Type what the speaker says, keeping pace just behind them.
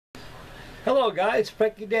Hello guys,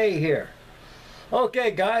 Frankie Day here. Okay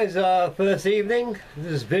guys, for this evening,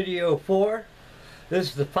 this is video 4. This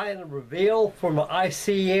is the final reveal for my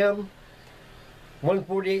ICM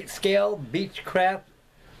 148 scale Beechcraft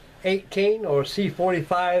 18 or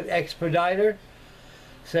C-45 Expediter.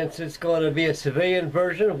 Since it's going to be a civilian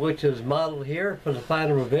version, which is modeled here for the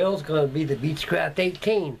final reveal, is going to be the Beechcraft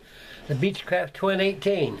 18, the Beechcraft Twin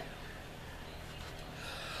 18.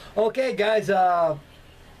 Okay guys,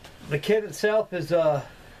 the kit itself is built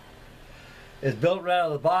right out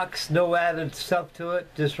of the box, no added stuff to it,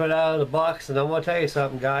 just right out of the box. And I'm going to tell you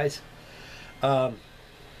something, guys.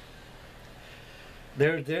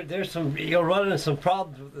 There's some, you're running some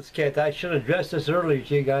problems with this kit. I should have addressed this earlier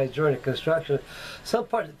to you guys during the construction. Some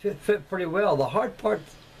parts fit pretty well. The hard part,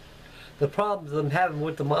 the problems I'm having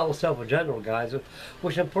with the model itself in general, guys,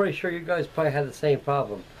 which I'm pretty sure you guys probably had the same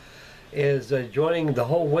problem, is joining the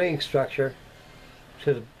whole wing structure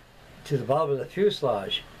to the bottom of the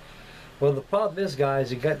fuselage. Well, the problem is,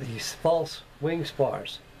 guys, you got these false wing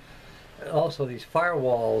spars, and also these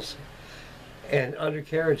firewalls and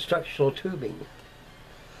undercarriage structural tubing.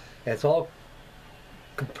 It's all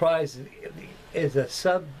comprised is a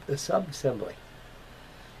sub-assembly,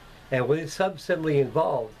 and with the sub-assembly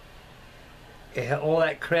involved, it had all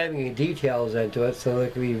that cramming and details into it, so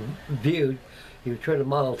it can be viewed. You turn the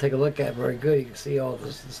model, take a look at it very good. You can see all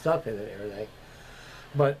the stuff in it and everything.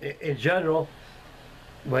 But in general,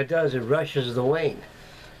 what it does, it rushes the wing.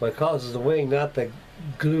 What causes the wing not to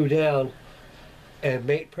glue down and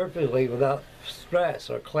mate perfectly without stress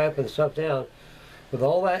or clamping stuff down. With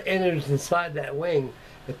all that energy inside that wing,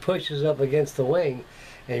 it pushes up against the wing,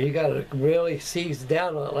 and you got to really seize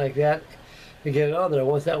down on it like that to get it on there.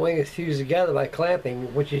 Once that wing is fused together by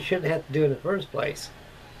clamping, which you shouldn't have to do in the first place,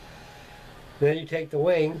 then you take the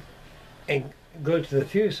wing and glue it to the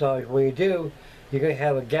fuselage. When you do, you're going to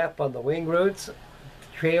have a gap on the wing roots,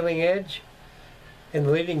 trailing edge, and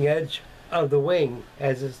the leading edge of the wing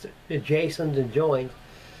as it's adjacent and joined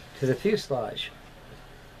to the fuselage.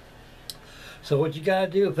 So what you got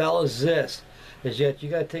to do, fellas, is this: is that you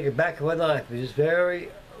got to take it back of a knife, just very,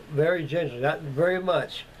 very gently, not very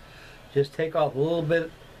much. Just take off a little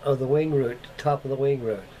bit of the wing root, the top of the wing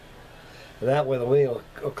root, and that way the wing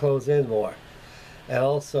will close in more. And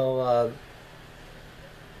also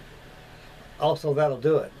that'll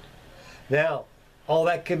do it. Now, all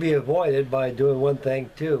that can be avoided by doing one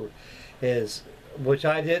thing too, is, which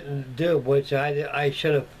I didn't do, which I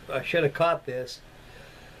should have caught this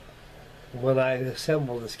when I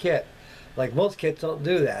assembled this kit. Like most kits don't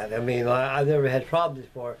do that. I mean, I've never had problems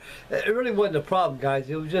before. It really wasn't a problem, guys.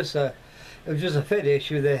 It was just a fit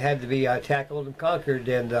issue that had to be tackled and conquered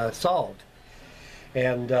and solved.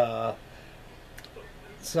 And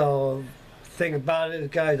so, thing about it is,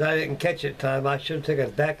 guys, I didn't catch it in time. I should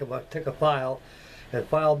have took a file and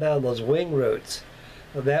filed down those wing roots.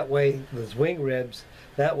 And that way, those wing ribs,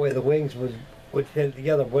 that way the wings would fit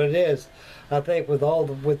together. What it is, I think, with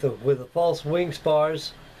the false wing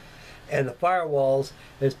spars and the firewalls,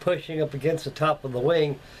 is pushing up against the top of the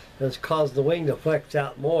wing, and it's caused the wing to flex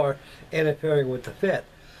out more, interfering with the fit.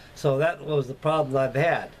 So that was the problem I've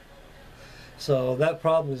had. So that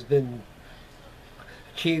problem has been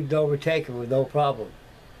achieved, overtaken with no problem.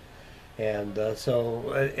 And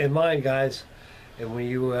so in mind, guys, and when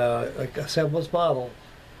you assemble this model,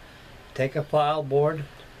 take a file board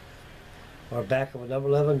or back of a number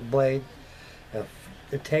 11 blade and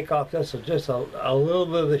take off just a little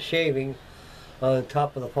bit of the shaving on the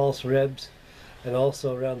top of the false ribs and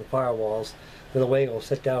also around the firewalls, then the wing will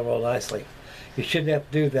sit down real nicely. You shouldn't have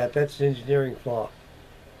to do that. That's an engineering flaw.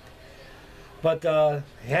 But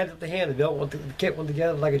hand up to hand, built the kit one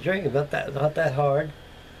together like a dream. Not that hard.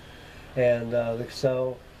 And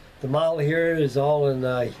so the model here is all in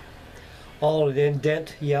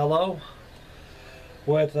indent yellow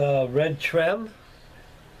with red trim,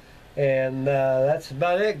 and that's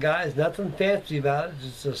about it, guys. Nothing fancy about it.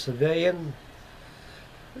 It's a civilian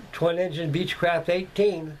twin-engine Beechcraft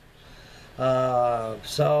 18.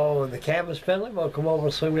 So the camera's friendly. We'll come over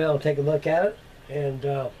and swing around and take a look at it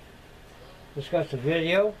and discuss the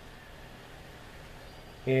video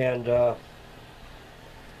and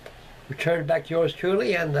return back to yours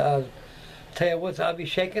truly and tell you what I'll be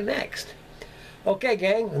shaking next. Okay,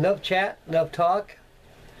 gang, enough chat, enough talk.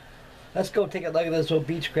 Let's go take a look at this little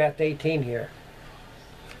Beechcraft 18 here.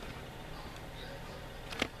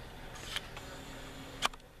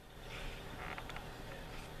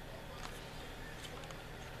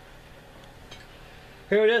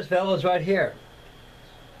 Here it is, fellas, right here.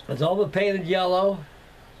 It's all been painted yellow.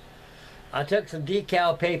 I took some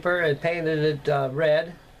decal paper and painted it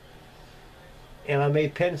red. and I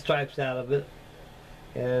made pinstripes out of it,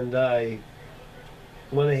 and I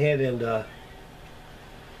went ahead and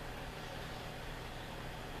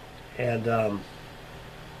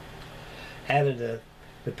added the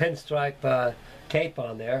pinstripe tape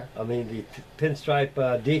on there. I mean the pinstripe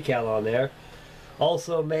decal on there.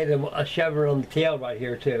 Also made a chevron on the tail right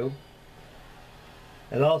here too.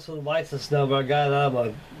 And also the license number I got out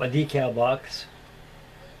of my decal box.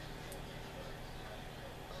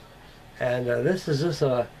 And this is just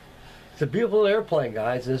it's a beautiful airplane,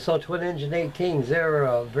 guys. It's a twin engine 18s. They're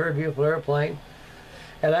a very beautiful airplane.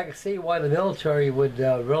 And I can see why the military would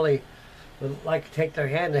really would like to take their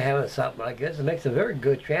hand in having something like this. It makes a very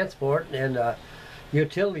good transport and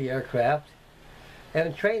utility aircraft and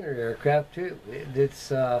a trainer aircraft too.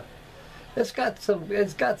 It's got some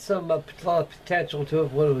potential to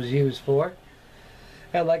it, what it was used for.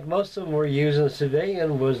 And like most of them were used in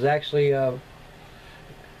civilian, was actually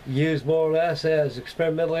used more or less as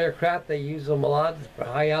experimental aircraft. They use them a lot for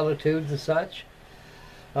high altitudes and such.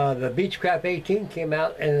 The Beechcraft 18 came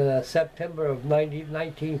out in September of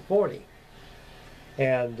 1940,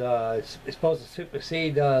 and it's supposed to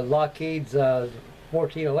supersede Lockheed's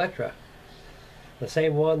 14 Electra, the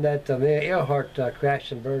same one that Earhart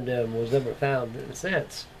crashed and burned in, was never found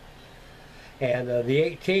since. And the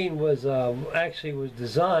 18 was actually was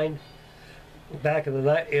designed back in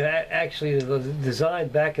the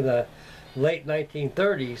designed back in the late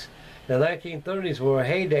 1930s. The 1930s were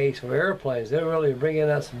heydays for airplanes. They were really bringing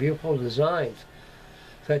out some beautiful designs,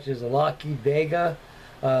 such as the Lockheed Vega,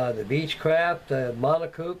 the Beechcraft, the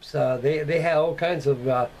monocoups. They had all kinds of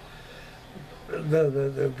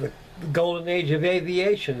the golden age of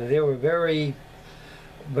aviation. They were very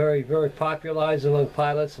popularized among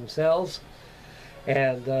pilots themselves.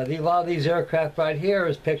 And a lot of these aircraft right here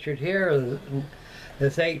is pictured here.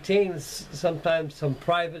 This 18, sometimes some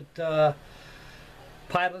private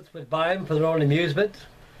pilots would buy them for their own amusement,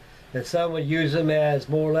 and some would use them as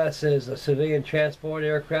more or less as a civilian transport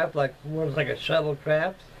aircraft, like more like a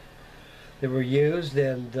shuttlecraft. They were used,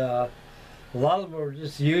 and a lot of them were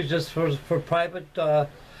just used just for private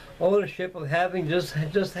ownership of having just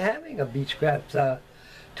having a Beechcraft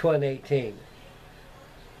Twin 18.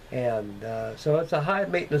 And so it's a high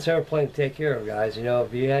maintenance airplane to take care of, guys. You know,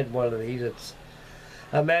 if you had one of these, it's,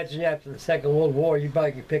 I imagine after the Second World War, you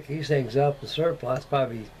probably could pick these things up. The surplus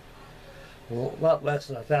probably a lot less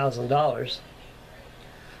than $1,000.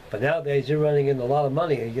 But nowadays, you're running into a lot of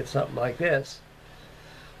money and you get something like this.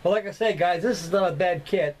 Well, like I say, guys, this is not a bad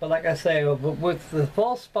kit. But like I say, with the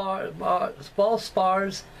false spars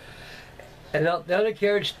and the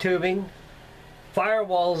undercarriage tubing,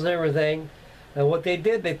 firewalls and everything, and what they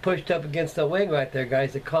did, they pushed up against the wing right there,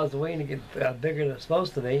 guys. It caused the wing to get bigger than it's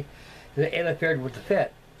supposed to be. And it interfered with the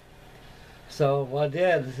fit. So what I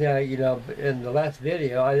did is, you know, in the last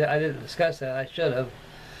video, I didn't discuss that. I should have,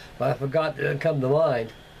 but I forgot. It didn't come to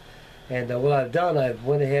mind. And what I've done, I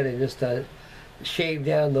went ahead and just shaved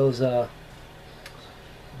down those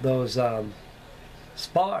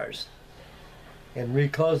spars and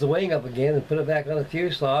reclosed the wing up again and put it back on the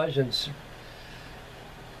fuselage and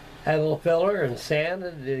had a little filler and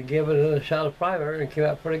sanded and give it another shot of primer, and it came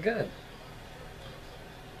out pretty good.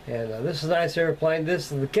 And this is a nice airplane.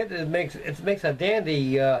 This is the kit that makes a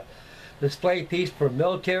dandy display piece for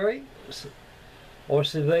military or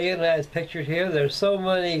civilian, as pictured here. There's so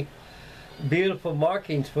many beautiful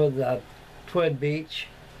markings for the Twin Beech.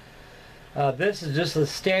 This is just a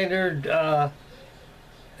standard.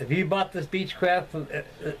 If you bought this Beechcraft from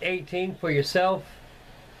 18 for yourself,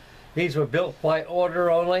 these were built by order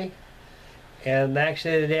only. And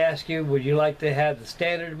actually, they ask you, would you like to have the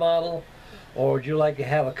standard model, or would you like to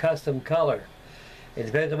have a custom color? It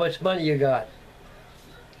depends on how much money you got.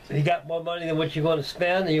 If you got more money than what you're going to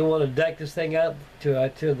spend, and you want to deck this thing out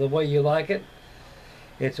to the way you like it,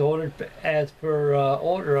 it's ordered as per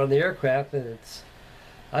order on the aircraft, and it's.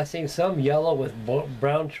 I've seen some yellow with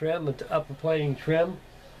brown trim and upper plating trim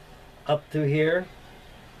up to here.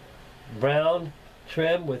 Brown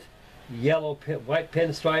trim with yellow, white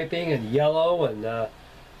pinstriping and yellow, and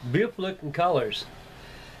beautiful looking colors.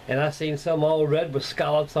 And I've seen some all red with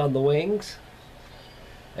scallops on the wings.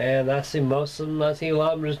 And I've seen most of them, I've seen a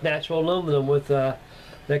lot of them just natural aluminum with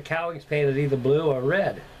their cowlings painted either blue or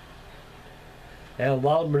red. And a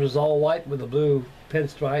lot of them are just all white with a blue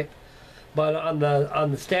pinstripe. But on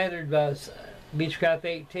the standard Beechcraft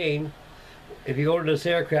 18, if you order this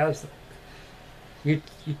aircraft, you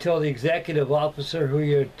tell the executive officer who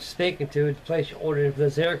you're speaking to place your order for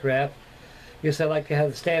this aircraft. You say, I'd like to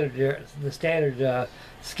have the standard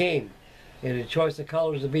scheme, and the choice of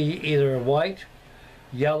colors will be either white,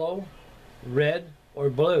 yellow, red,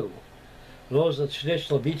 or blue. Those are the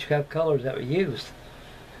traditional Beechcraft colors that were used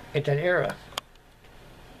at that era.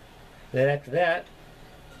 Then after that,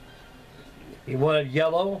 you wanted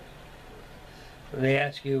yellow, and they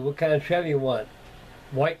ask you what kind of trim you want.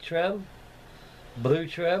 White trim, blue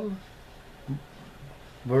trim,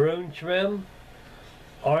 maroon trim,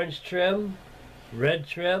 orange trim, red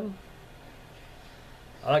trim.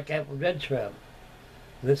 I like to have red trim.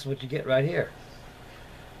 This is what you get right here.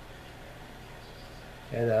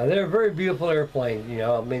 And they're a very beautiful airplane, you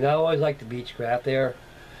know. I mean, I always like the Beechcraft.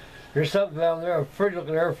 There's something down there, a pretty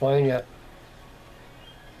looking airplane. It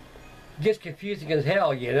gets confusing as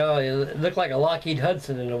hell, you know. It looks like a Lockheed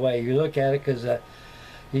Hudson in a way. You look at it because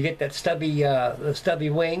you get that stubby, the stubby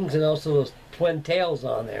wings and also those twin tails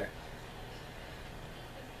on there.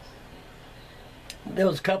 There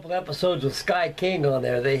was a couple episodes with Sky King on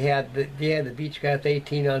there. They had the Beechcraft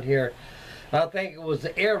 18 on here. I think it was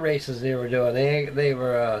the air races they were doing. They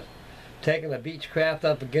were taking a Beechcraft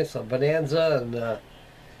up against a Bonanza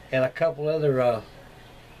and a couple other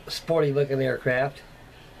sporty looking aircraft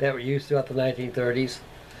that were used throughout the 1930s.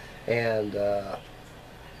 And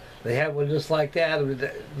they had one just like that,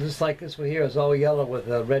 just like this one here. It's all yellow with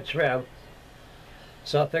red trim.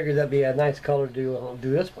 So I figured that'd be a nice color to do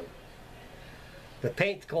this one. The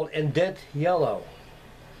paint's called Indent Yellow.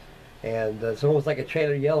 And it's almost like a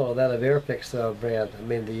trailer yellow, that of Airfix brand. I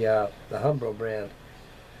mean the Humbro brand.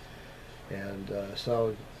 And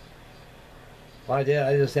so what I did,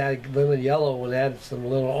 I just added lemon yellow and added some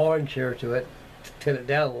little orange here to it to tint it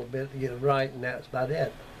down a little bit to get it right, and that's about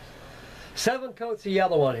it. 7 coats of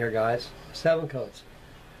yellow on here, guys. 7 coats.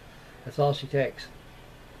 That's all she takes.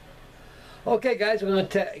 Okay, guys, we're going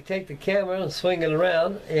to take the camera and swing it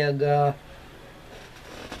around and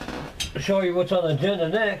show you what's on the agenda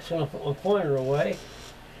next. I'm going to put my pointer away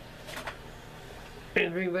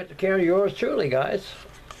and bring back the camera. Yours truly, guys.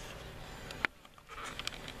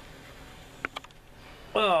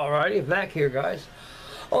 Alrighty, back here, guys.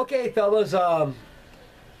 Okay, fellas. Right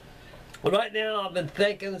now I've been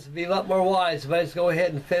thinking this would be a lot more wise if I just go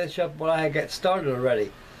ahead and finish up what I got started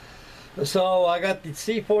already. So I got the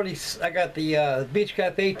C-40, I got the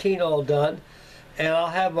Beechcraft 18 all done, and I'll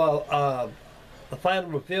have a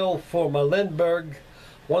final reveal for my Lindbergh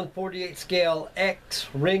 148 scale X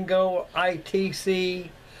Ringo ITC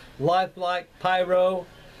Lifelike Pyro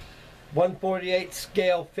 148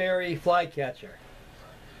 scale Fairy Flycatcher.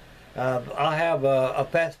 I'll have a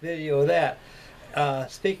past video of that.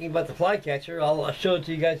 Speaking about the Flycatcher, I'll show it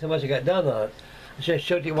to you guys how much I got done on it. I just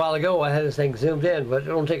showed you a while ago. I had this thing zoomed in, but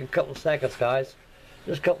it'll take a couple of seconds, guys.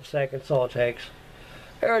 Just a couple of seconds, that's all it takes.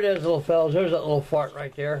 There it is, little fellas. There's that little fart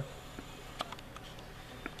right there.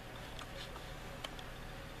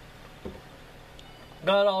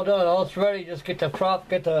 Got it all done. All it's ready. Just get the prop,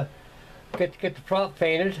 get the prop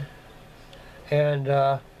painted, and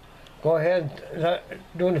go ahead and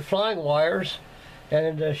doing the flying wires,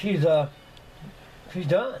 and she's done.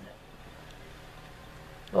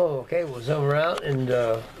 Oh, okay, we'll zoom around and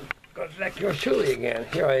go back to yours truly again.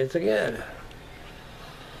 Here I is again.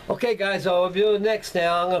 Okay, guys, so what we're doing next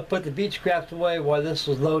now, I'm going to put the Beechcraft away while this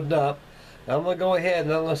was loading up. Now I'm going to go ahead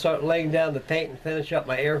and I'm going to start laying down the paint and finish up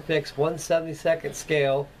my Airfix 1/72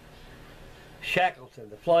 scale Shackleton,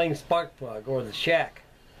 the flying spark plug, or the Shack.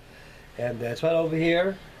 And that's right over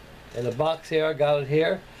here in the box here. I got it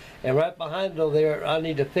here. And right behind it over there, I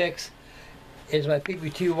need to fix is my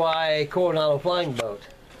PP2Y Coronado flying boat.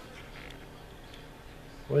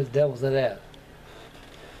 Where the devil's it at?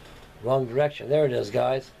 Wrong direction. There it is,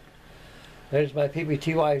 guys. There's my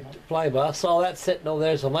PP2Y flying boat. I saw that sitting over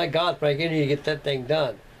there, so my God, Frankie, you need to get that thing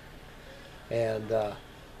done. And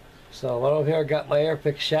so right over here, I got my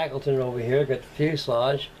Airfix Shackleton over here. Got the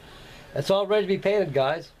fuselage. It's all ready to be painted,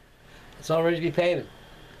 guys. It's all ready to be painted.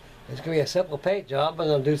 It's going to be a simple paint job. I'm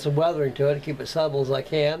going to do some weathering to it to keep it supple as I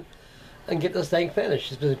can and get this thing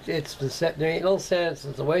finished. It's been sitting there. Ain't no sense.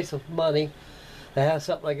 It's a waste of money to have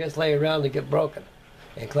something like this laying around to get broken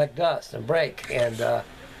and collect dust and break. And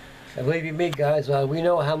believe you me, guys, we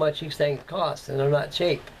know how much these things cost, and they're not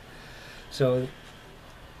cheap. So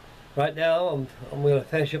right now I'm going to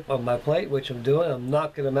finish up on my plate, which I'm doing. I'm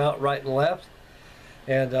knocking them out right and left,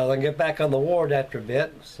 and I'll get back on the ward after a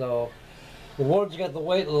bit. So the ward's got to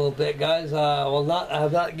wait a little bit, guys.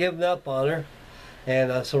 I've not given up on her.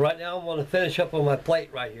 And so right now I'm going to finish up on my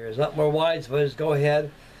plate right here. There's not more wides, but I just go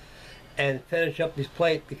ahead and finish up this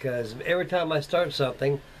plate, because every time I start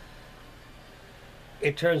something,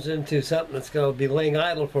 it turns into something that's going to be laying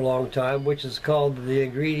idle for a long time, which is called the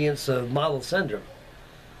ingredients of model syndrome.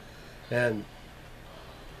 And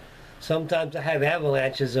sometimes I have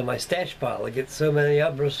avalanches in my stash pile. I get so many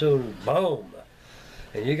of them, soon, boom.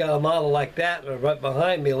 And you got a model like that right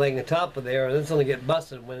behind me laying on top of there, and it's going to get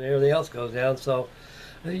busted when everything else goes down. So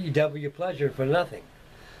you double your pleasure for nothing.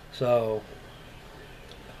 So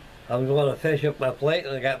I'm going to finish up my plate,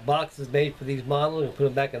 and I got boxes made for these models and put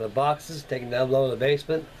them back in the boxes, take them down low in the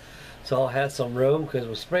basement. So I'll have some room, because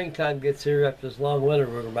when springtime gets here after this long winter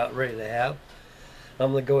we're about ready to have,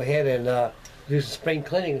 I'm going to go ahead and do some spring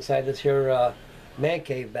cleaning inside this here man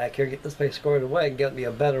cave back here, get this place squared away and get me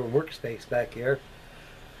a better workspace back here.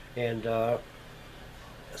 And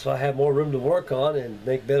so I have more room to work on and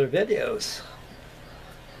make better videos.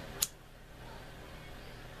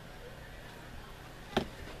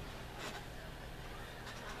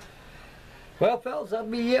 Well, fellas, that'll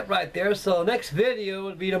be it right there. So next video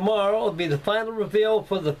will be tomorrow. It'll be the final reveal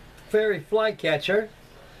for the fairy flycatcher.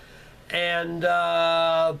 And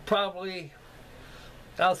probably,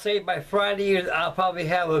 I'll say by Friday, I'll probably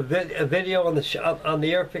have a video on the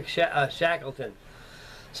Airfix Shackleton.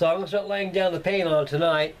 So I'm going to start laying down the paint on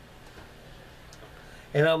tonight.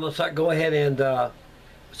 And I'm going to start go ahead and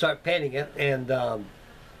start painting it. And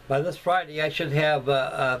by this Friday, I should have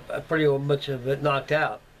pretty much of it knocked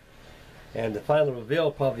out. And the final reveal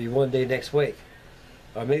will probably be one day next week.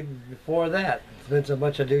 Or maybe before that. Depends how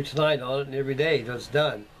much I do tonight on it and every day till it's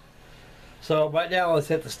done. So right now it's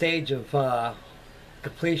at the stage of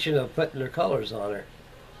completion of putting their colors on her.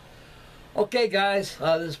 Okay guys,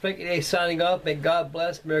 this is Frankie Day signing off. May God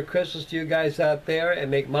bless. Merry Christmas to you guys out there, and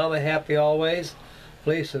make Mama happy always.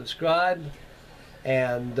 Please subscribe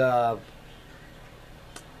and build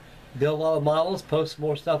a lot of models. Post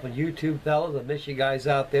more stuff on YouTube, fellas. I miss you guys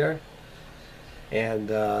out there. And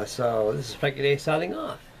so this is Frankie Day signing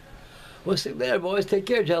off. We'll see you later, boys. Take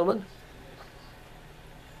care, gentlemen.